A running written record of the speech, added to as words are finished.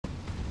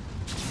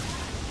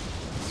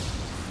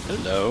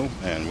Hello,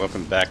 and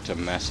welcome back to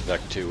Mass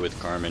Effect 2 with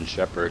Carmen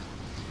Shepard.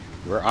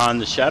 We're on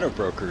the Shadow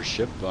Broker's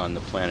ship on the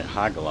planet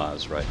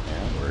Hagalaz right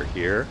now. We're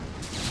here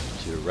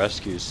to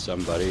rescue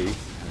somebody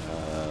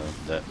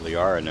that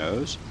Liara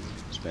knows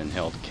has been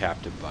held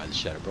captive by the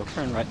Shadow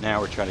Broker, and right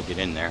now we're trying to get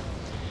in there.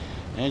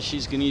 And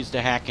she's going to use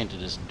the hack into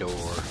this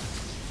door,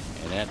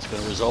 and that's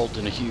going to result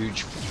in a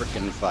huge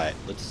frickin' fight.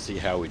 Let's see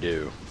how we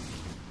do.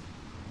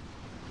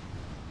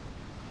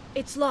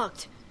 It's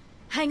locked.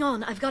 Hang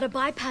on, I've got a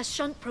bypass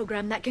shunt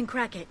program that can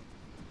crack it.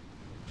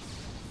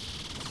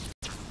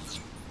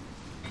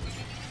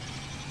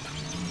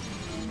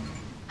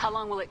 How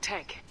long will it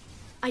take?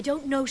 I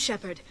don't know,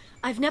 Shepard.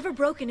 I've never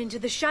broken into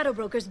the Shadow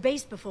Broker's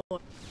base before.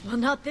 Well,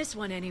 not this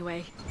one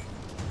anyway.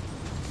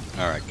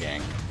 Alright,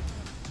 gang.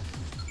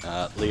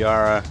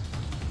 Liara,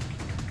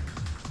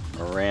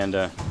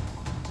 Miranda.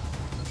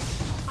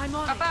 I'm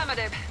on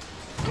Affirmative.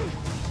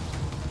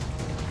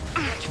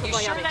 You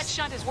sure that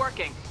shunt is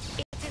working?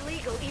 It's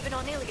illegal even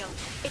on Ilium.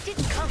 It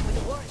didn't come with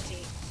a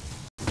warranty.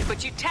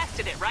 But you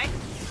tested it, right?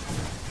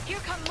 Here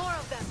come more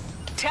of them.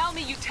 Tell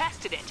me you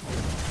tested it.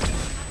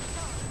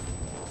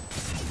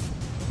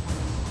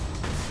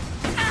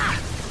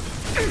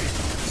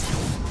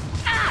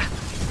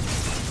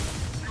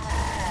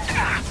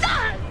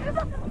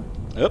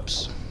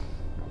 Oops.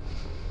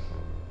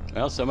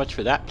 Well, so much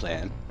for that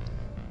plan.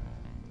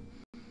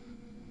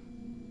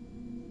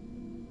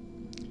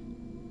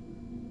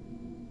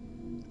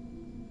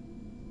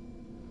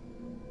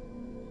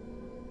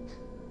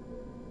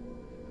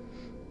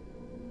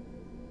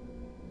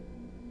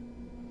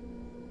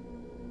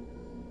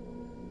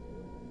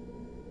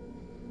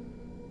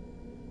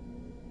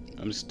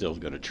 I'm still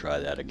going to try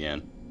that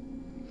again.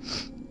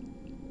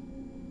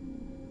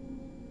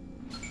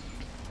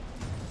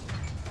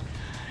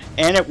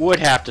 And it would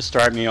have to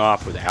start me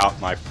off without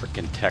my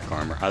frickin' tech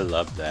armor. I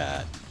love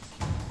that.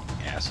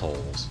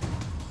 Assholes.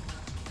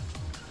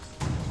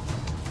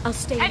 I'll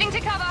stay. Heading to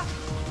cover.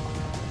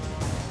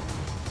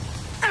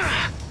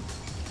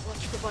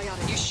 Watch for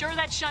biotics. You sure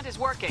that shunt is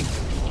working?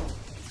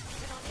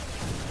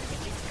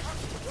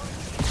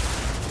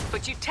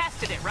 But you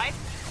tested it, right?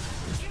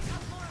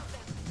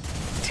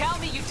 Tell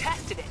me you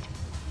tested it.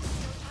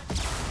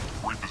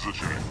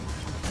 Repositioning.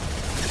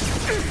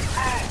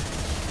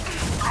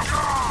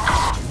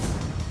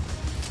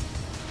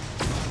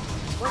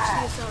 Watch the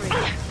Asari.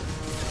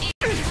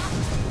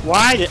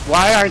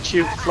 Why aren't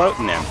you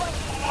floating them?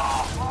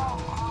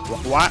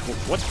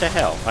 What the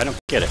hell? I don't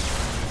get it.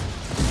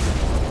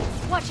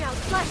 Watch out,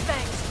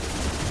 flashbangs.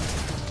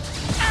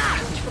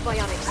 Watch for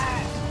biotics.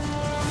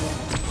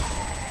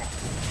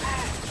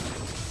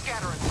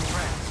 Scattering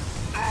threats.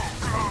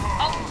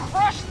 I'll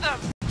crush them.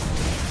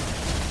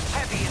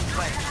 Heavy in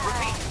place.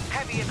 Repeat.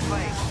 Heavy in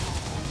place.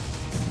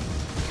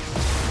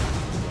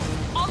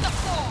 On the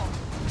floor.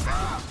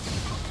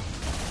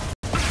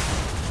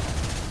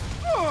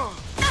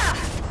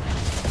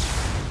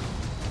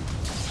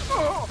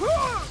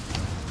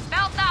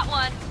 Mount that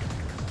one.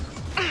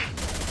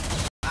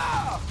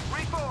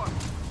 Reform.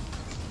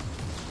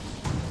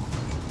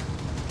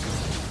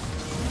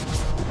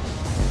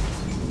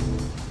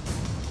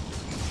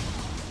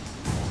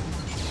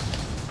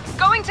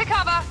 Going to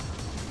cover.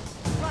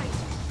 Right.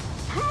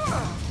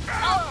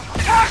 I'll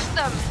crush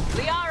them.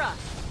 Liara,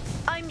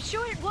 I'm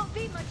sure it won't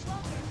be much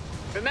longer.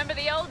 remember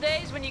the old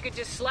days when you could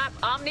just slap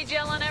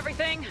omnigel on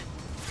everything?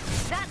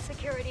 That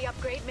security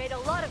upgrade made a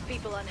lot of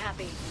people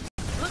unhappy.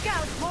 Look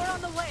out, more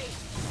on the way.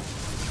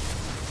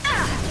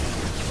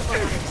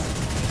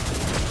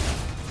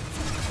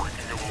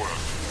 Breaking alert.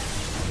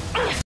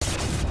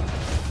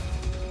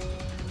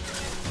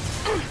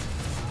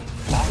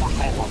 Power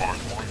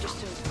compromised.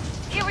 Understood.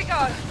 Here we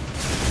go.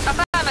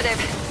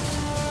 Affirmative.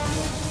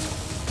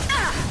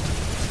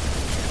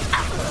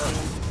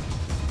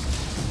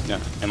 No,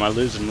 am I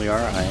losing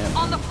Liara? I am.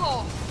 On the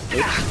floor.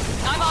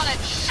 Oops. I'm on it.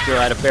 Still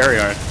had a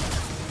barrier.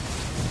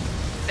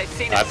 They've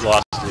seen I've it.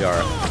 lost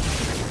Liara.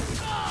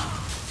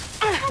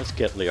 Let's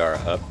get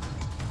Liara up.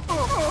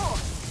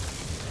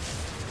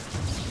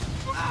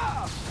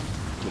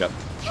 Get up,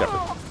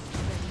 Shepard.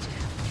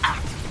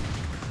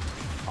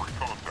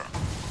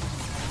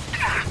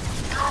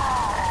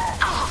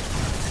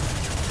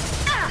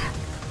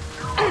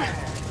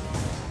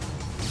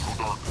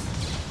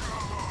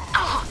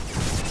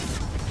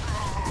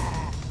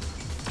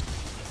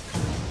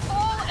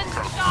 Fall and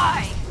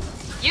die.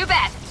 You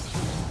bet.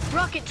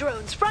 Rocket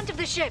drones, front of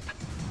the ship.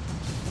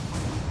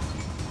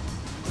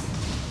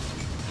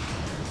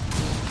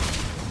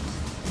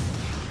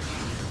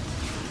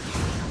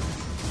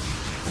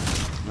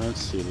 Let's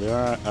see,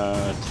 Liara,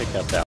 take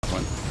out that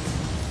one.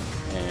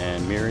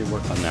 And Miri,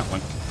 work on that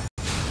one.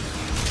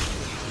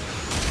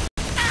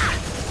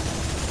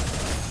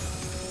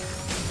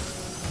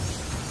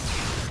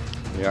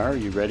 Liara, are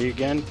you ready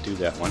again? Do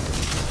that one.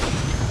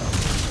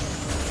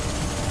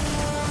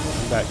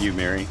 How about you,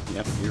 Miri?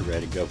 Yep, you're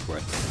ready. Go for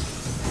it.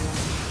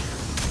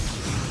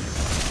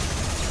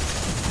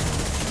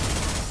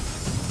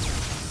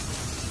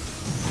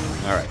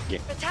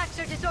 Attacks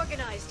are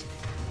disorganized.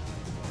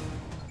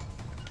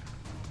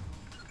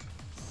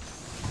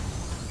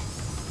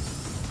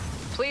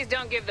 Please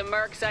don't give the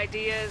mercs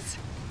ideas.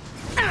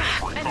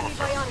 Enemy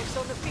biotics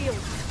on the field.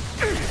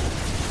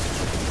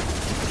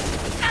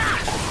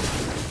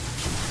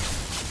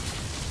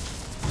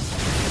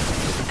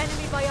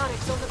 Enemy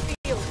biotics on the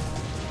field.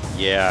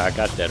 Yeah, I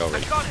got that I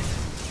already. got it.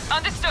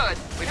 Understood.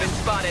 We've been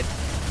spotted.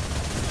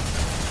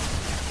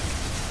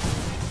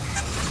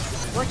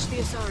 Watch the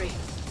Asari.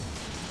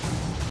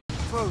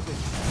 Closing.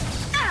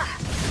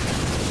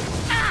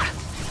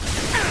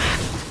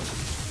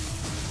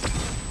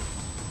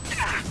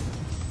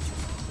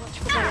 Watch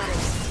for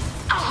biotics.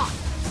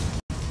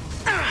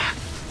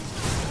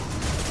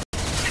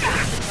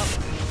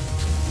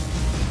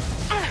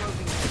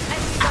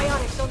 Enemy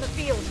biotics on the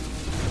field.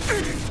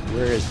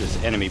 Where is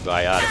this enemy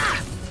biotic?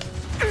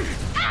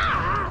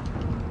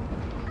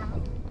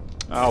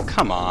 Oh,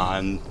 come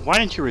on. Why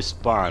didn't you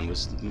respond?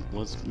 Was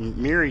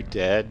Miri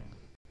dead?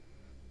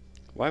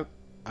 Why?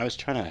 I was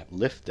trying to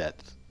lift that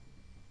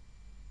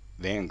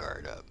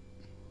Vanguard up.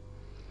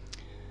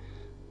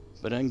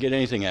 But I didn't get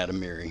anything out of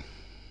Miri.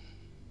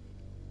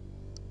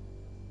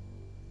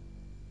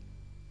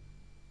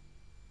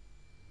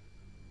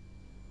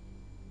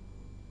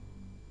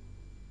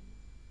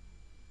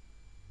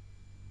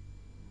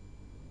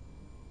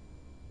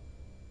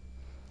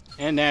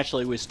 And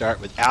naturally, we start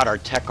without our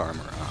tech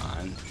armor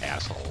on,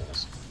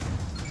 assholes.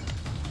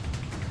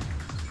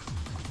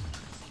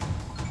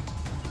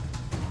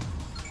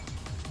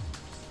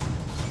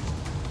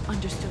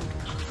 Understood.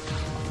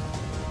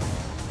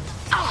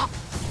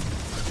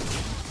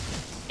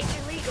 It's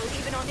illegal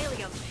even on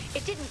Ilium.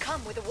 It didn't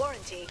come with a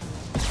warranty.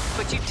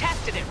 But you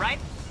tested it, right?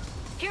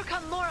 Here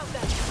come more of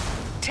them.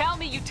 Tell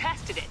me you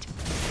tested it.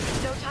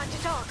 No time to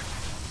talk.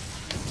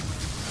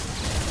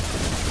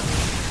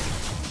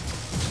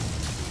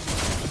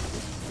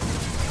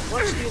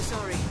 Watch the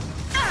Asari.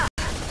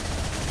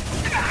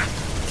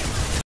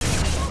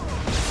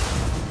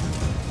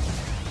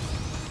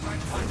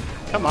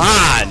 Come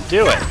on,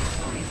 do it!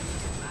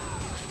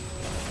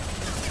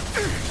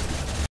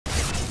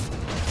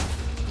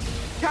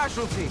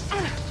 Casualty.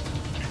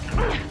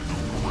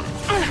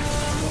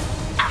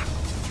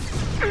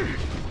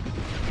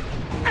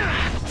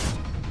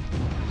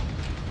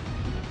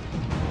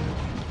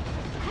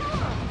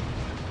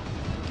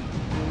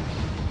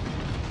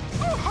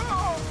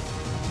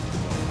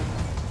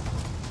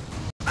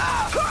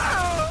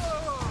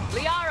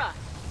 Liara,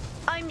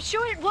 I'm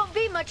sure it won't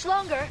be much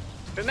longer.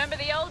 remember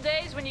the old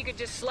days when you could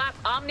just slap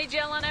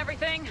omnigel on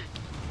everything?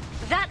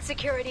 That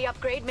security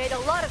upgrade made a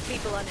lot of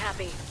people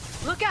unhappy.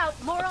 Look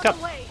out, more on Come,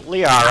 the way.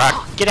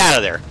 Liara, get out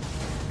of there! Be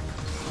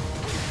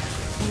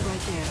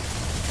right there.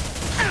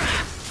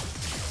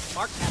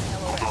 Mark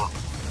that LOS.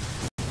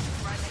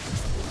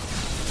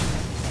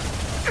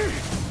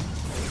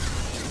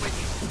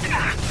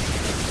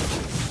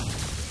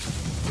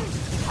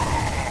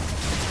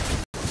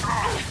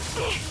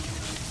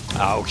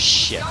 Oh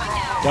shit!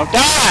 Don't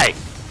die!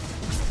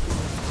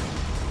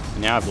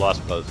 Now I've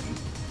lost both of them.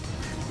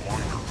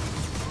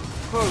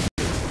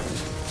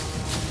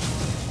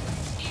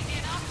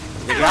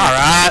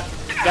 Alright!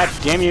 God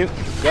damn you,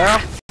 girl!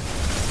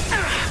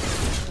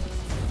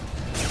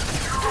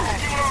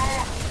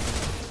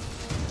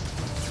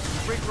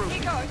 Regroup.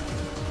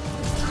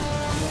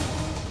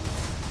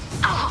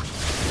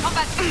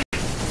 Combat.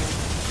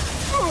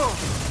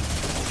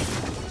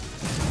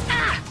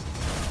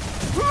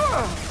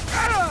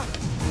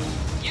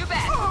 You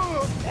bet.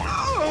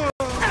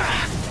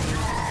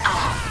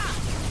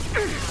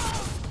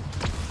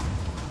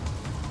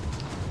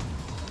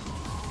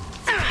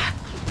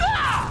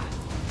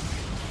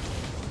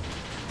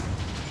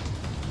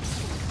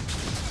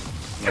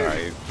 Where are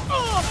you?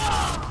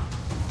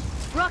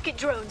 Rocket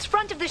drones,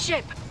 front of the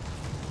ship.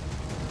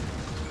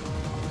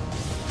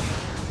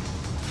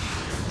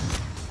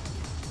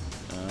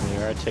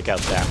 There, I take out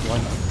that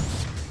one.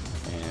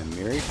 And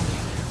Miri.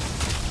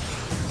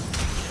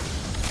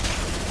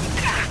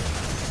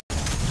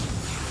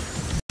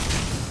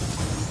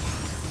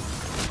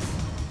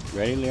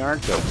 Ready, Liara?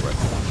 Go for it.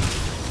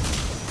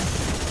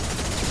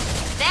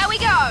 There we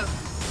go.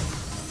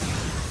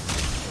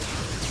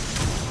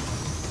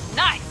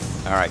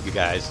 Nice. Alright, you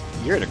guys.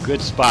 You're in a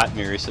good spot,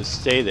 Miri, so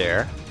stay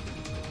there.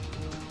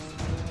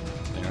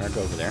 Liara,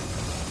 go over there.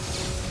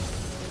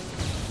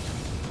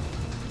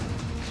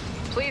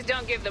 Please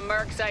don't give the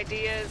mercs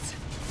ideas.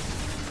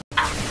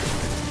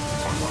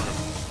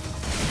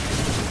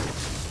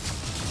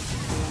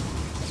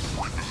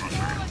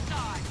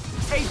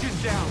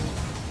 Agent down.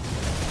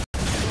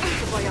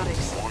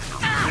 Antibiotics.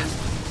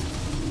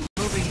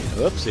 Moving in.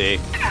 Oopsie.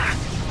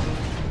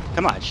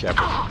 Come on,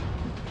 Shepard.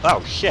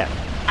 Oh, shit.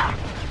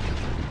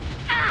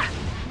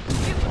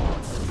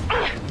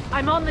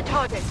 I'm on the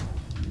target.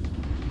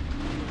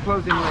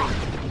 Closing range.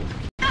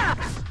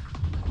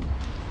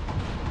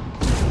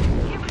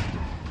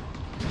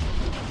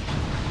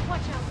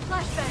 Watch out,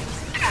 flashbangs.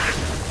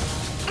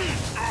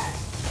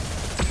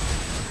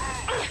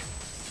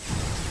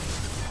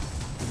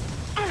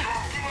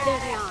 There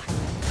they are.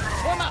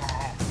 Warm up.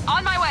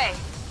 On my way.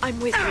 I'm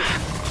with you.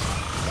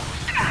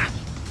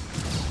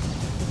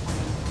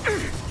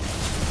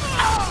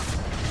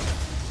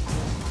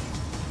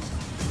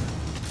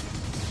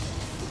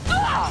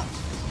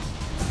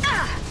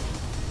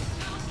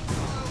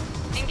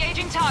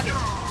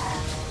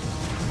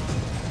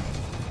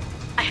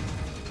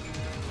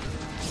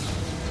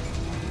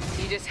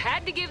 just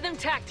had to give them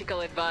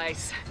tactical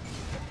advice.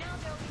 But now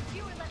there'll be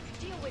fewer left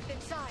to deal with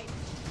inside.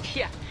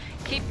 Yeah,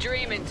 keep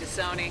dreaming,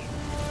 Tassoni.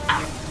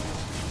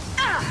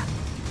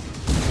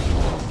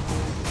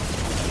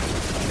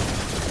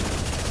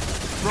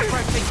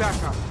 Requesting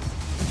backup.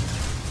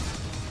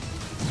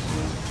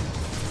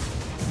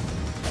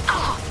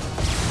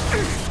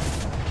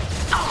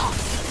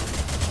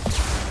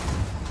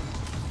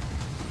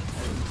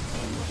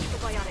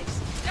 Antibiotics.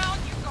 Down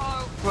you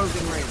go!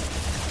 Closing range.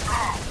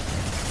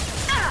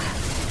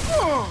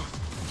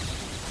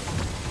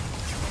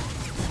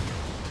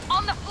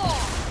 On the floor!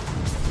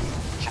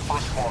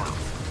 Suppress fire.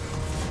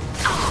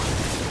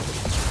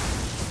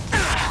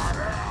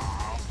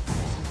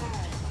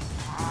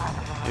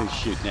 Who's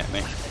shooting at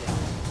me?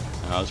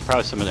 Oh, it's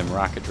probably some of them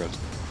rocket drones.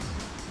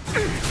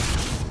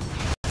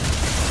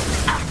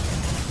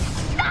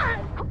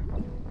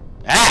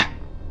 Ah!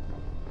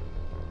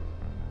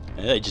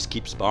 Yeah, they just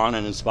keep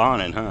spawning and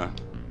spawning, huh?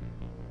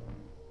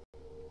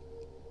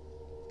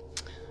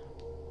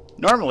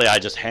 Normally I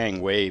just hang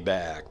way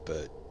back,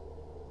 but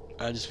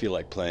I just feel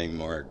like playing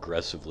more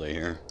aggressively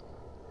here.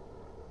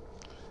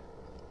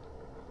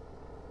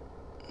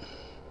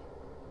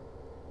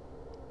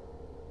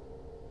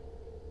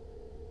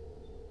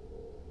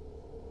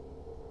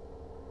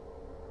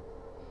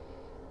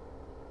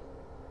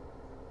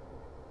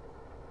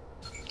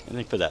 I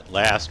think for that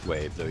last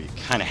wave, though, you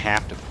kind of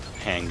have to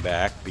hang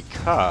back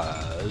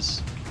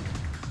because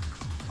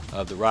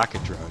of the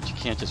rocket drones. You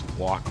can't just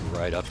walk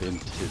right up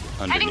into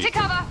underneath to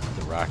cover.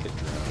 the rocket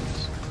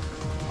drones.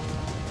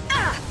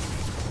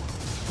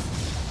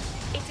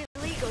 It's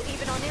illegal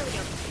even on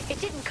Ilium. It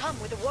didn't come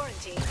with a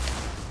warranty.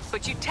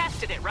 But you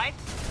tested it, right?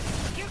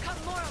 Here come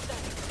more of them.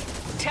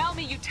 Tell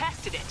me you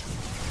tested it.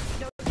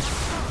 No, not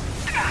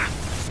strong.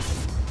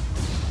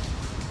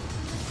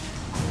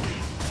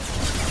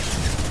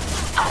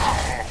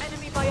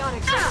 Enemy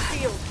biotics on the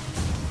field.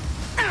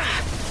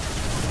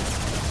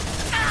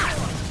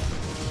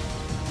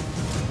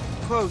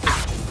 Closing.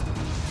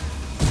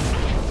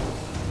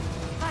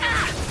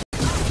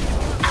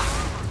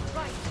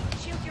 Right.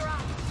 Shield your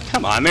eyes.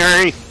 Come on,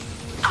 Mary!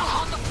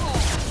 On the floor!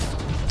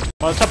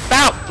 Well, it's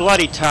about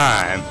bloody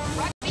time.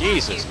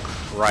 Jesus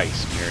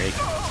Christ, Mary.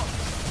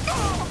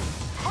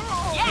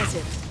 Yes!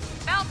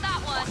 Found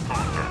that one!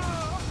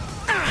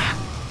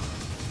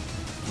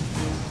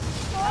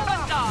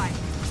 Don't die!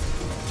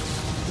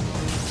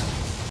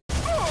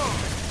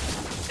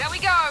 There we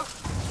go!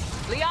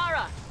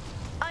 Liara!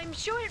 I'm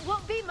sure it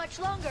won't be much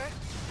longer.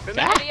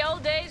 Remember the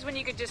old days when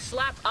you could just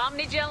slap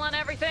omnigel on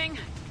everything?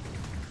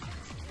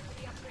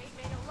 The upgrade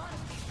made a lot of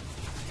people.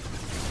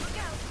 Look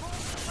out, hold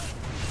the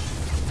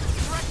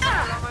way.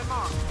 On my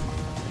mark.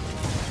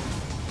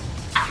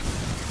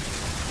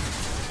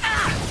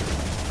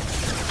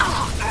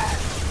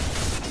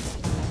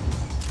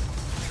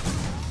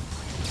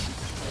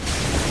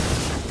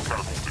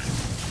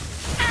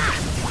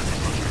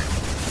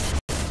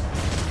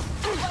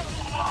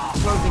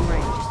 Closing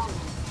range.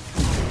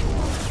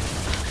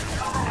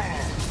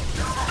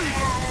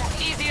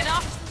 Easy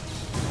enough?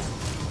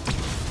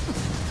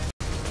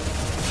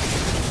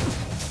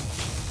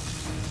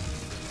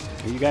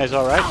 Are you guys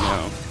alright?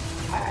 No.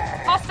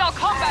 Hostile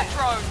combat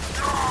drone!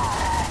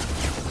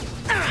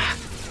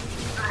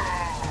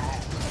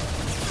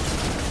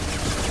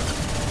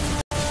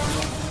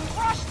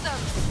 Crush them!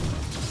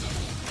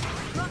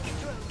 Rocket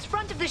drones,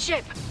 front of the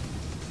ship.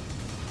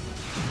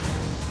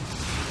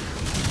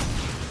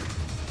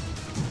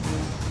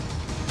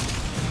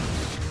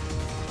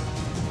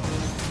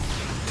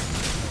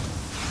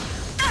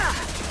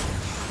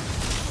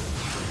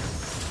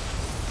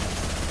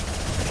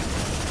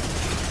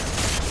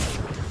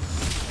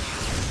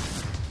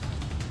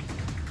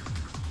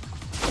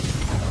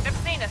 They've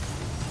seen us.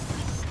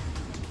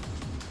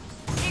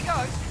 Here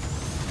goes.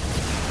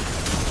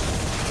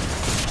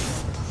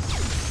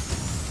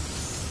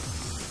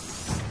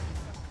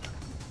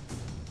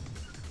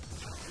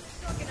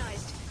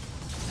 Organized.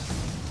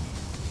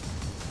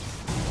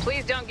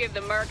 Please don't give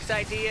the mercs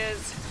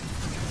ideas.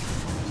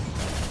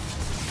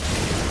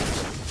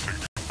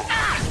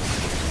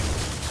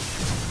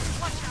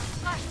 Watch out,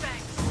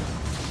 flashbangs.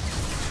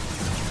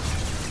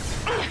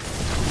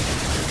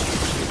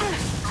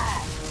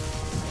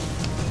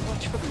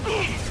 Watch for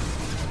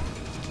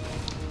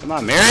Come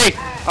on, Mary!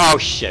 Oh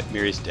shit,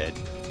 Mary's dead.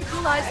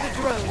 Equalize the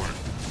drone.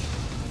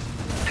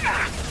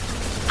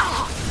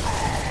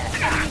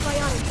 Enemy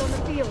biotics on the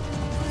field.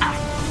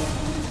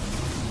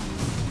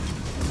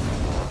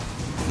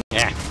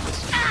 Yeah.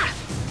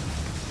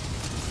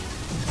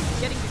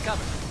 getting to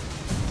cover.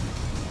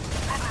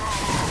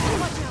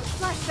 Watch out,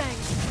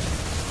 flashbangs.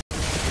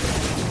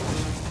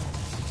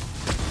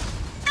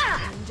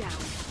 I'm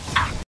down.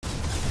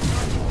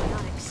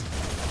 Antibiotics.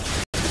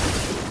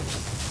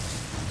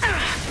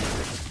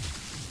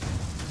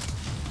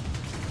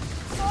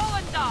 Fall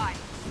and die.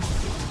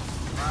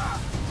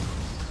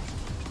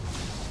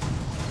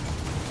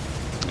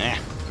 Nah,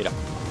 get up.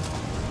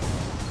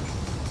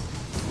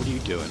 What are you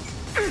doing?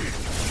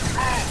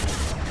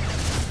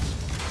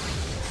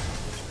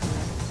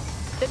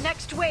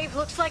 next wave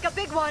looks like a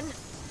big one.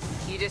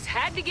 You just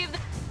had to give the...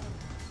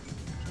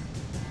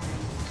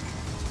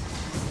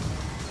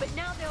 But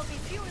now there'll be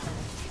fewer than a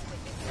few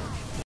with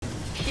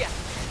inside. Yeah,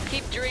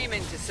 keep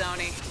dreaming,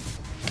 Tassoni.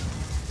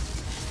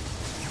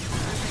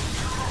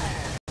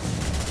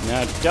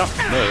 Now don't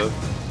move.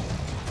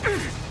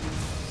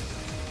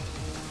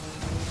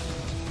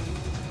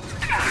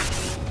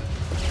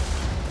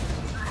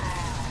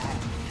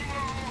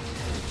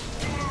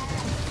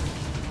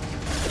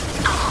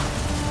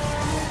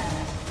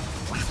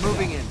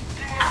 Moving in.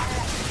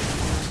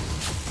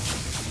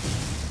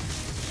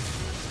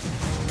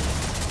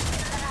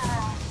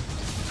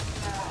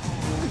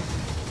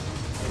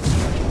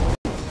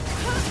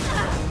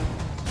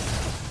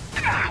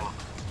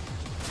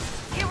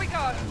 Here we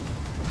go.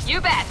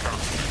 You bet.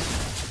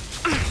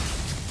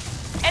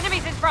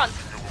 Enemies in front.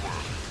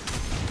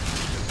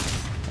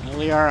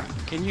 Liara,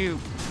 can you...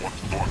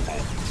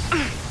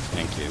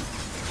 Thank you.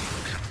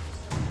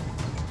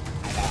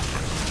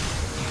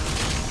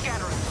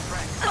 Scatter and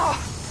suppress.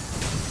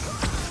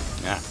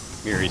 Ah,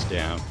 Miri's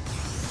down.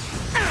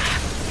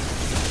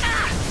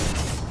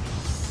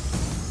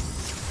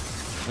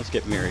 Let's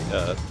get Miri,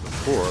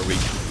 before we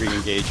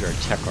re-engage our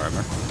tech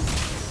armor.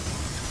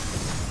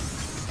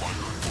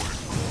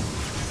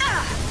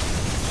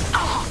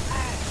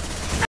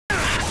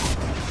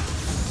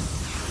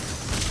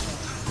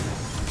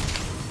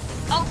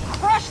 I'll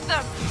crush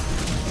them.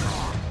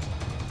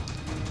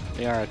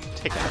 Liara,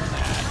 take out that.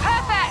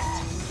 Perfect.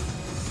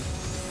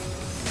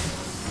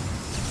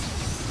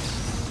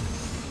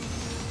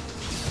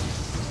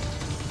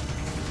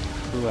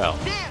 Who else?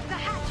 There, the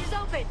hatch is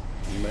open.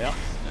 Anybody else?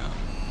 No.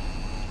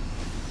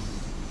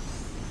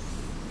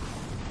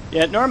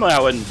 Yeah, normally I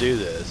wouldn't do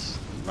this.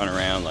 Run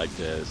around like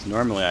this.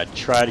 Normally I'd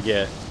try to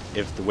get,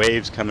 if the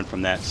wave's coming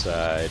from that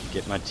side,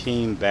 get my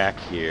team back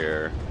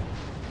here.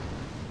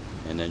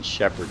 And then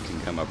Shepard can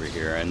come over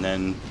here. And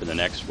then for the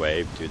next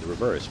wave, do the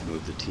reverse.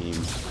 Move the team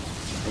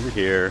over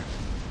here.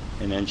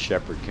 And then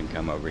Shepard can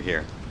come over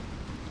here.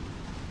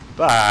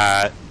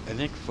 But I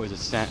think for the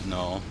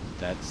Sentinel,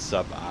 that's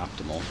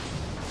suboptimal.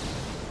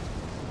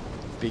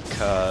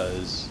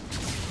 Because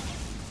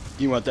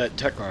you want that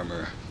tech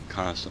armor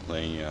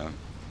constantly.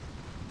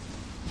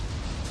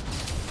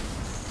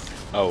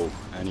 Oh,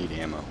 I need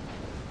ammo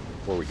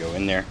before we go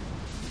in there.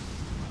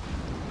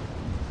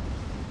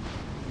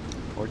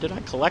 Or did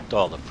I collect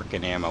all the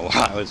frickin' ammo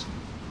while I was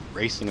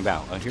racing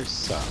about? Oh, here's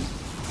some.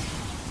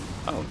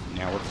 Oh,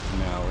 now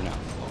we're not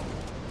full.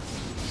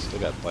 Still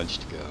got a bunch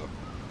to go.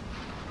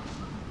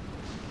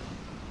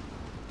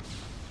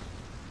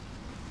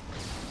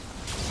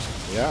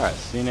 Yeah,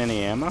 seen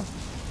any ammo?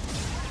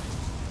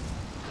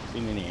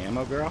 Seen any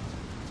ammo, girl?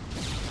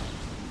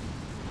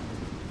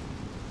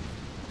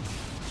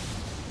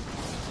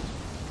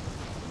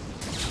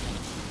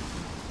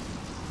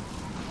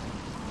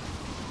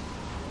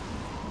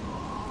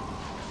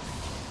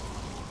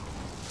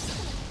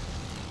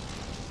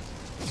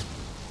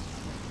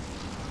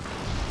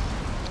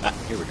 Ah,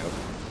 here we go.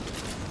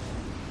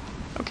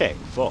 Okay,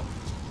 full.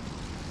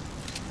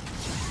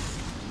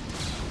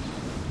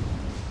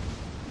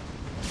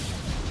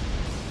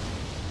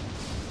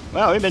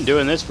 Well, we've been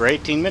doing this for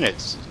 18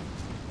 minutes.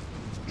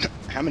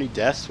 How many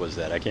deaths was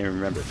that? I can't even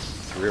remember.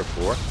 3 or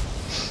 4?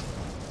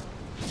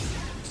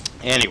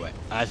 Anyway,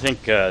 I think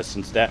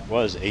since that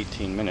was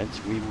 18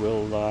 minutes, we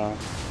will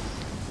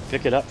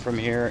pick it up from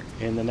here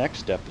in the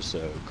next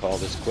episode. Call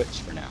this quits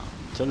for now.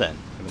 Till then,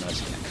 have a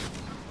nice day.